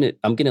 I'm gonna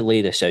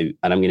lay this out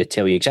and I'm gonna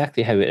tell you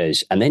exactly how it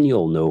is, and then you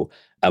all know,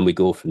 and we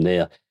go from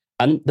there.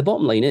 And the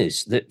bottom line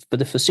is that for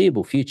the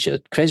foreseeable future,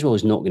 Creswell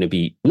is not going to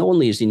be, not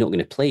only is he not going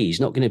to play, he's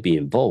not going to be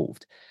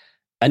involved.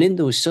 And in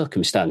those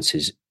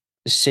circumstances,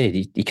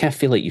 you kind of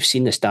feel like you've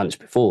seen this dance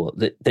before,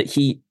 that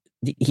he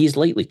is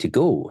likely to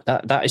go.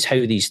 That is how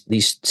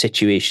these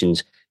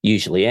situations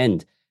usually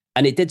end.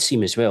 And it did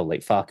seem as well,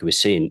 like Farke was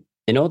saying,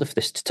 in order for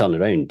this to turn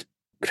around,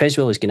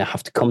 Creswell is going to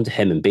have to come to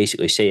him and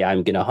basically say,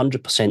 I'm going to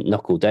 100%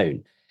 knuckle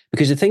down.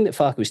 Because the thing that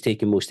Farke was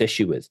taking most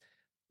issue with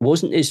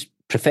wasn't his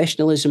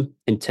professionalism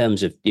in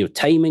terms of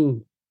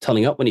timing,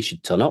 turning up when he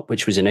should turn up,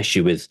 which was an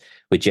issue with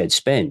Jed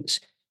Spence.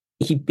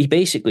 He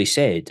basically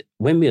said,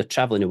 when we are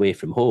travelling away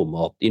from home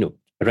or,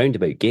 around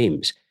about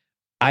games,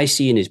 I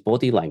see in his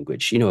body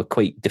language, a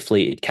quite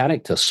deflated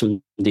character,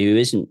 somebody who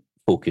isn't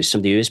focused,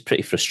 somebody who is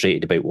pretty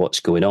frustrated about what's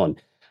going on.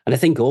 And I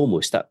think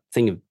almost that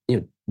thing of,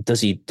 does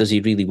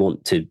he really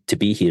want to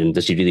be here and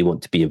does he really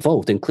want to be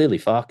involved? And clearly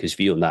Farke's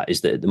view on that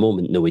is that at the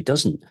moment, no, he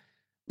doesn't.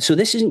 So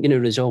this isn't going to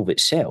resolve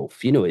itself.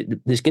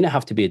 There's going to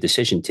have to be a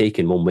decision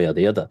taken one way or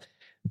the other.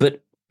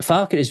 But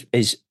Farke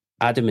is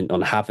adamant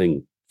on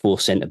having 4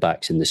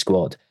 centre-backs in the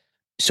squad.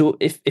 So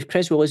if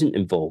Creswell isn't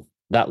involved,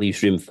 that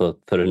leaves room for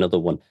another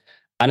one.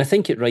 And I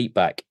think at right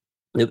back,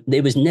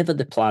 there was never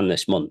the plan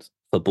this month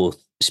for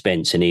both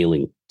Spence and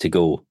Ayling to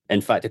go.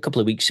 In fact, a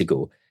couple of weeks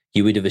ago,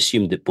 you would have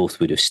assumed that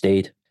both would have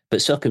stayed.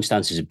 But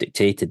circumstances have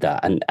dictated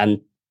that.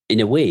 And in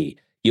a way,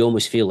 you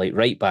almost feel like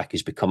right back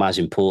has become as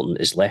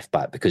important as left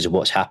back because of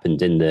what's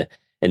happened in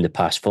the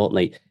past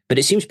fortnight. But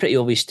it seems pretty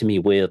obvious to me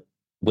where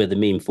the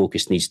main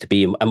focus needs to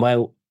be. And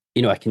while,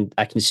 I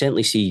can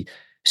certainly see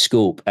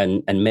scope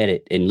and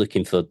merit in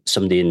looking for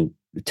somebody in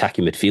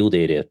attacking midfield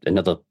area,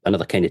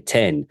 another kind of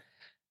 10,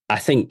 I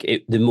think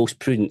the most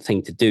prudent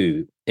thing to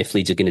do if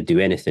Leeds are going to do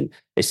anything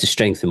is to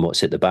strengthen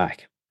what's at the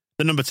back.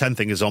 The number 10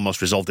 thing has almost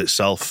resolved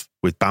itself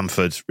with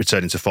Bamford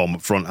returning to form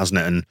up front, hasn't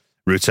it? And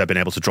Rutter being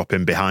able to drop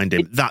in behind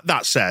him.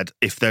 That said,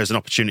 if there's an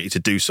opportunity to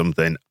do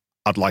something,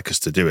 I'd like us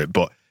to do it.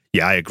 But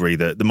yeah, I agree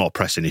that the more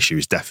pressing issue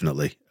is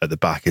definitely at the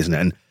back, isn't it?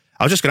 And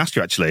I was just going to ask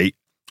you, actually,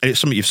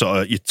 it's something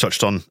you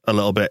touched on a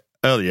little bit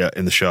earlier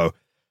in the show.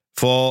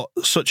 For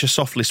such a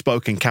softly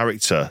spoken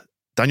character,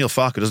 Daniel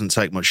Farke doesn't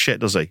take much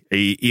shit, does he?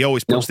 He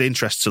always puts the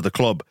interests of the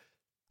club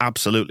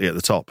absolutely at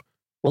the top.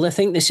 Well, I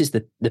think this is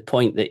the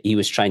point that he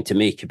was trying to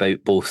make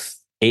about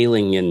both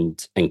Ayling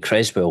and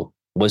Creswell,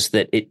 was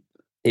that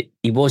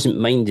he wasn't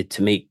minded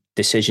to make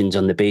decisions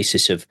on the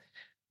basis of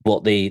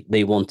what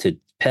they wanted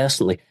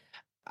personally.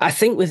 I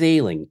think with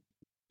Ayling,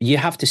 you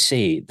have to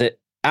say that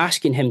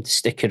asking him to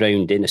stick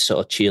around in a sort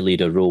of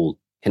cheerleader role,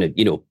 kind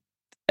of,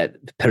 a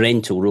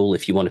parental role,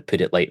 if you want to put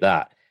it like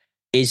that,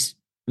 is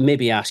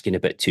maybe asking a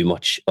bit too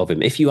much of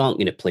him. If you aren't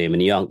going to play him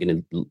and you aren't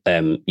going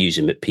to use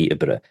him at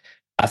Peterborough,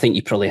 I think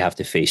you probably have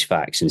to face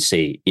facts and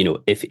say,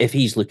 if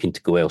he's looking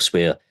to go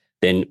elsewhere,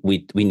 then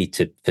we need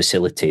to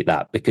facilitate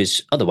that,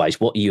 because otherwise,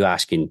 what are you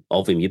asking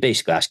of him? You're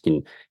basically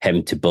asking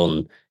him to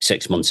burn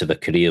 6 months of a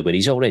career where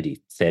he's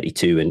already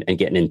 32 and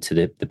getting into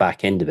the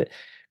back end of it.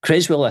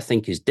 Creswell, I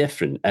think, is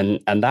different, and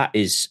that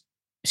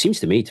seems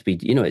to me to be,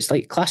 it's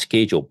like a classic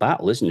age-old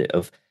battle, isn't it,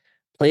 of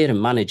player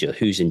and manager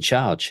who's in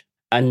charge.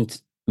 And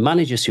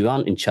managers who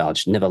aren't in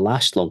charge never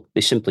last long.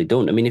 They simply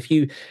don't. I mean, if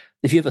you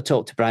ever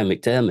talk to Brian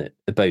McDermott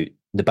about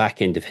the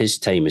back end of his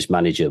time as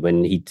manager,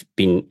 when he'd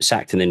been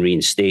sacked and then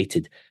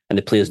reinstated, and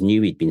the players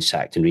knew he'd been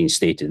sacked and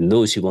reinstated, and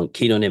those who weren't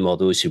keen on him or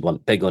those who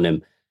weren't big on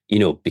him,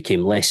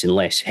 became less and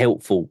less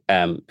helpful,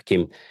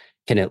 became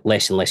kind of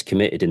less and less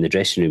committed in the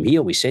dressing room. He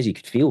always says he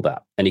could feel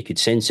that and he could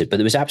sense it, but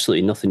there was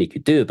absolutely nothing he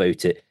could do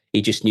about it.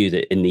 He just knew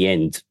that in the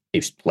end, he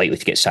was likely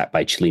to get sacked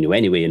by Cellino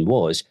anyway, and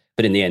was,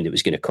 but in the end, it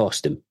was going to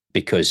cost him,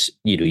 because,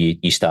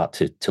 you start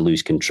to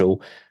lose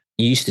control.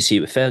 You used to see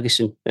it with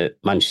Ferguson at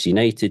Manchester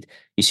United.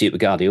 You see it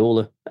with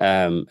Guardiola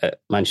at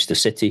Manchester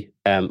City.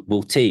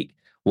 Will take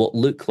what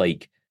look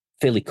like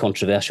fairly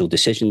controversial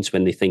decisions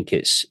when they think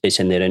it's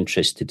in their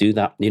interest to do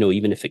that,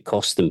 even if it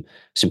costs them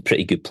some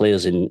pretty good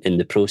players in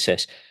the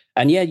process.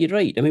 And yeah, you're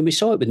right. I mean, we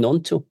saw it with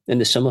Gnonto in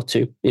the summer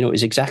too. It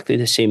was exactly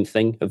the same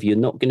thing of, you're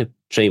not going to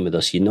train with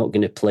us, you're not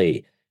going to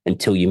play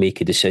until you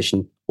make a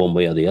decision one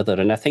way or the other.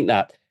 And I think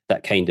that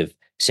kind of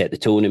set the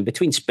tone. And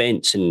between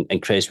Spence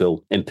and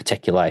Creswell in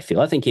particular, I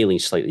think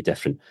Ayling's slightly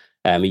different.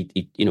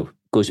 He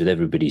goes with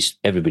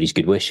everybody's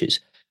good wishes.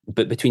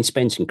 But between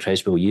Spence and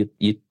Creswell, you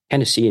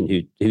kind of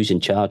seeing who's in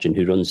charge and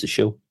who runs the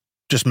show.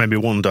 Just made me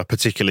wonder,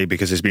 particularly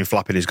because he's been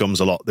flapping his gums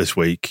a lot this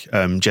week,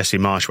 Jesse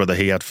Marsch, whether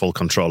he had full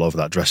control over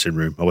that dressing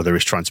room or whether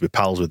he's trying to be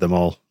pals with them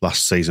all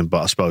last season.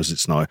 But I suppose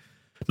it's not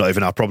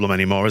even our problem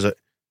anymore, is it?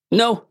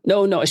 No,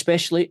 not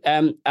especially.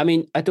 I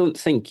mean, I don't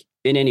think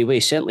in any way,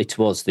 certainly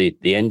towards the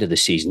end of the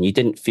season, you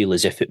didn't feel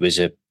as if it was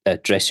a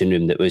dressing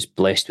room that was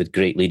blessed with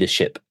great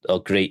leadership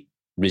or great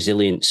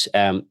resilience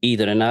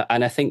either. And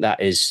I think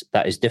that is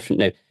different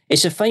now.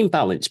 It's a fine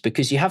balance,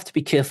 because you have to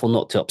be careful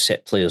not to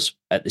upset players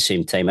at the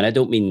same time. And I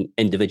don't mean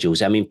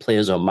individuals, I mean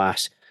players en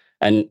masse.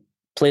 And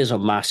players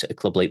en masse at a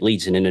club like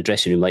Leeds and in a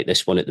dressing room like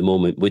this one at the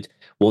moment would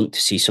want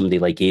to see somebody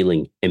like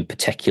Ayling in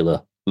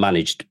particular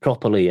managed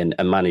properly and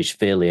managed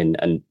fairly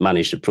and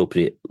managed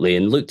appropriately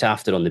and looked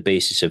after on the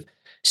basis of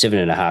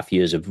 7.5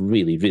 years of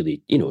really,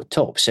 really,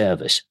 top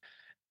service.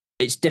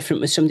 It's different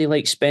with somebody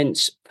like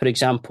Spence, for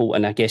example,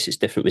 and I guess it's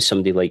different with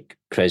somebody like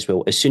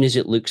Creswell. As soon as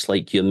it looks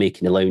like you're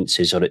making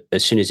allowances, or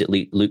as soon as it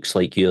looks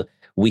like you're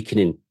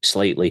weakening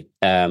slightly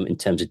in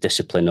terms of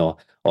discipline or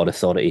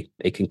authority,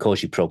 it can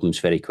cause you problems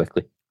very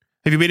quickly.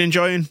 Have you been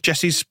enjoying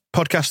Jesse's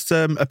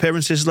podcast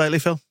appearances lately,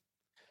 Phil?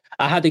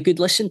 I had a good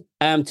listen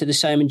to the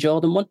Simon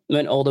Jordan one.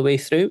 Went all the way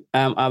through.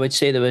 I would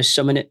say there was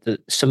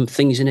some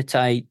things in it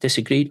I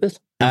disagreed with.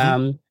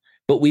 Mm-hmm.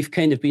 But we've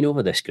kind of been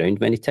over this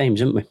ground many times,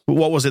 haven't we?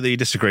 What was it that you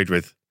disagreed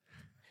with?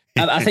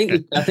 I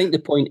think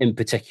the point in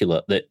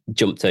particular that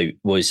jumped out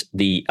was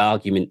the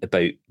argument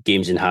about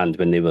games in hand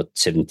when they were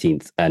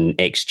 17th and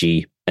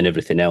XG and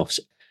everything else.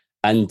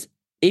 And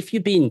if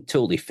you're being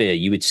totally fair,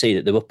 you would say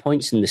that there were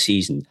points in the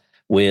season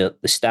where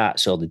the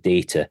stats or the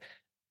data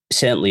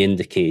certainly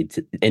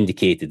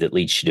indicated that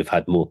Leeds should have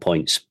had more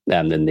points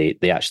than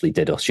they actually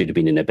did, or should have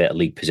been in a better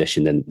league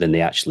position than they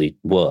actually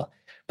were.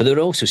 But there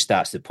were also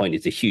stats that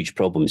pointed to huge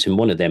problems, and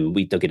one of them,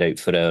 we dug it out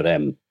for our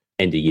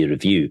end-of-year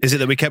review. Is it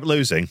that we kept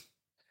losing?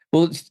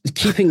 Well,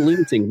 keeping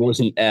losing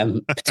wasn't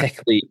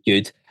particularly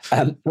good,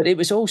 but it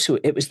was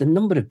the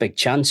number of big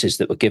chances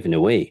that were given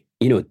away.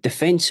 You know,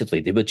 defensively,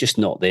 they were just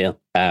not there,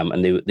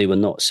 and they were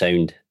not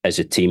sound as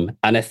a team.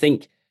 And I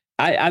think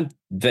I'm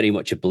very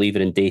much a believer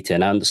in data,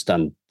 and I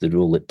understand the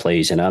role it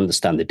plays, and I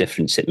understand the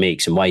difference it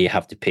makes and why you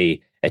have to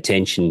pay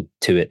attention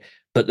to it.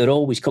 But there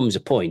always comes a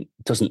point,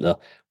 doesn't there,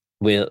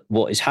 where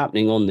what is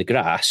happening on the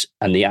grass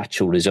and the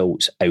actual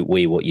results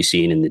outweigh what you're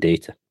seeing in the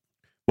data.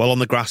 Well, on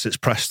the grass, it's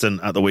Preston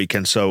at the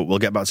weekend, so we'll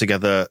get back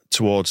together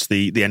towards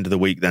the end of the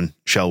week then,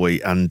 shall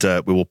we? And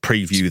we will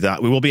preview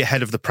that. We will be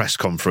ahead of the press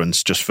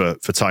conference just for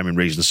timing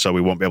reasons, so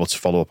we won't be able to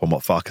follow up on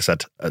what Farke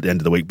said at the end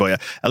of the week. But yeah,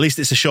 at least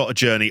it's a shorter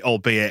journey,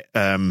 albeit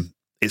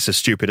it's a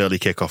stupid early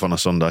kickoff on a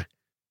Sunday.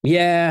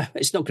 Yeah,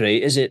 it's not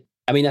great, is it?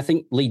 I mean, I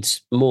think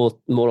Leeds more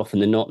often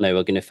than not now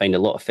are going to find a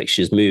lot of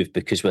fixtures move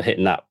because we're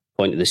hitting that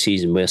point of the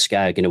season where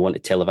Sky are going to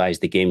want to televise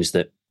the games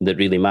that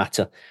really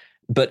matter.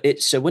 But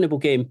it's a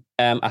winnable game.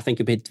 I think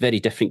it'll be a very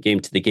different game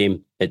to the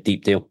game at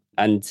Deepdale.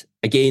 And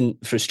again,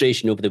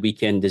 frustration over the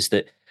weekend is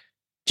that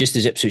just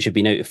as Ipswich have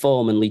been out of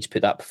form and Leeds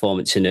put that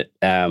performance in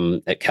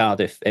at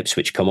Cardiff,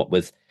 Ipswich come up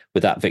with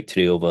that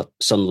victory over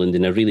Sunderland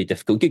in a really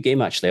difficult, good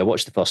game actually. I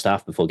watched the first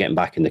half before getting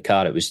back in the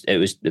car. It was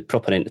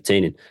proper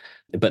entertaining.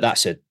 But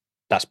that's a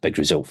big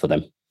result for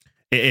them.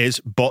 It is,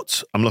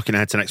 but I'm looking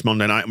ahead to next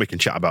Monday night, and we can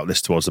chat about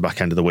this towards the back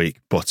end of the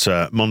week. But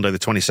Monday, the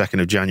 22nd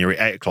of January,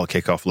 8 o'clock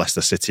kickoff, Leicester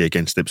City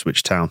against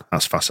Ipswich Town.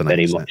 That's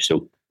fascinating. Very much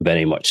so.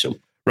 Very much so.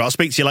 Right, I'll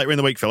speak to you later in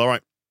the week, Phil. All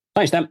right.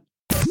 Thanks, Dan.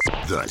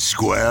 The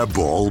Square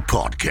Ball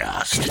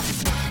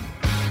Podcast.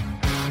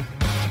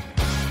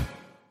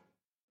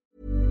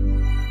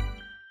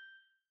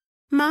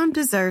 Mom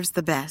deserves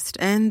the best,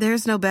 and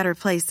there's no better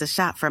place to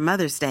shop for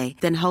Mother's Day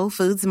than Whole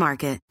Foods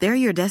Market. They're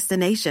your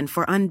destination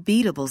for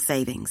unbeatable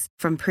savings,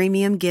 from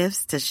premium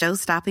gifts to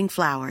show-stopping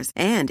flowers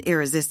and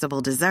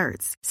irresistible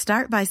desserts.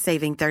 Start by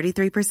saving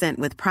 33%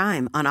 with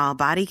Prime on all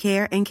body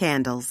care and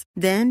candles.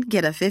 Then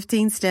get a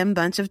 15-stem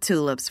bunch of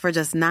tulips for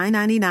just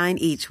 $9.99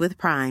 each with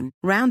Prime.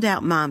 Round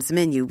out Mom's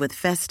menu with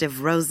festive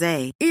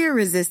rosé,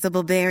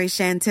 irresistible berry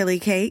chantilly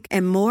cake,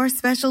 and more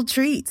special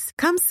treats.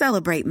 Come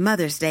celebrate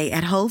Mother's Day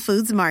at Whole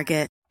Foods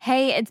Market.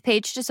 Hey, it's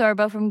Paige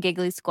DeSorbo from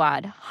Giggly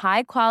Squad.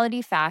 High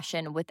quality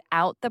fashion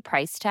without the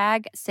price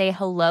tag. Say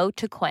hello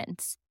to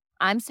Quince.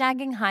 I'm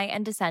snagging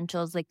high-end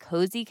essentials like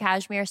cozy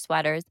cashmere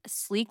sweaters,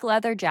 sleek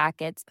leather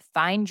jackets,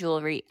 fine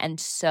jewelry, and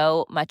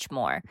so much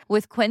more.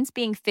 With Quince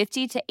being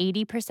 50 to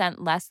 80%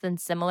 less than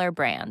similar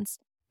brands.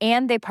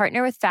 And they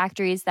partner with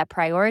factories that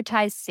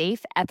prioritize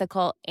safe,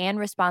 ethical, and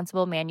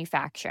responsible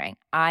manufacturing.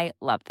 I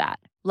love that.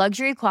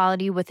 Luxury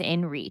quality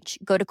within reach.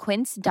 Go to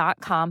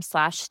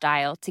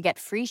quince.com/style to get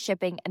free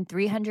shipping and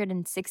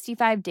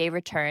 365-day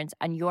returns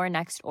on your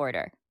next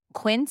order.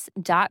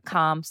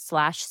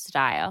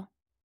 Quince.com/style.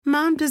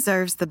 Mom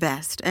deserves the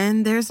best,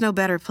 and there's no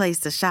better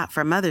place to shop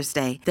for Mother's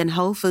Day than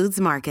Whole Foods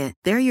Market.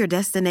 They're your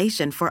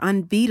destination for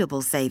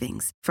unbeatable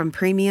savings, from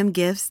premium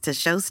gifts to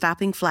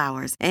show-stopping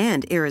flowers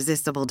and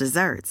irresistible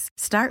desserts.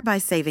 Start by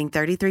saving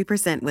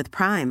 33% with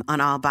Prime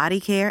on all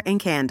body care and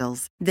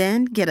candles.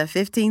 Then get a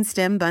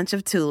 15-stem bunch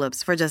of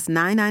tulips for just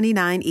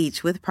 $9.99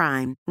 each with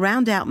Prime.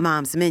 Round out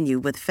Mom's menu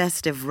with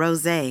festive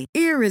rosé,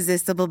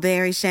 irresistible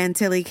berry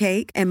chantilly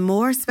cake, and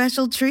more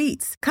special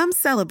treats. Come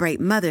celebrate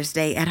Mother's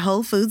Day at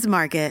Whole Foods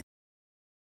Market.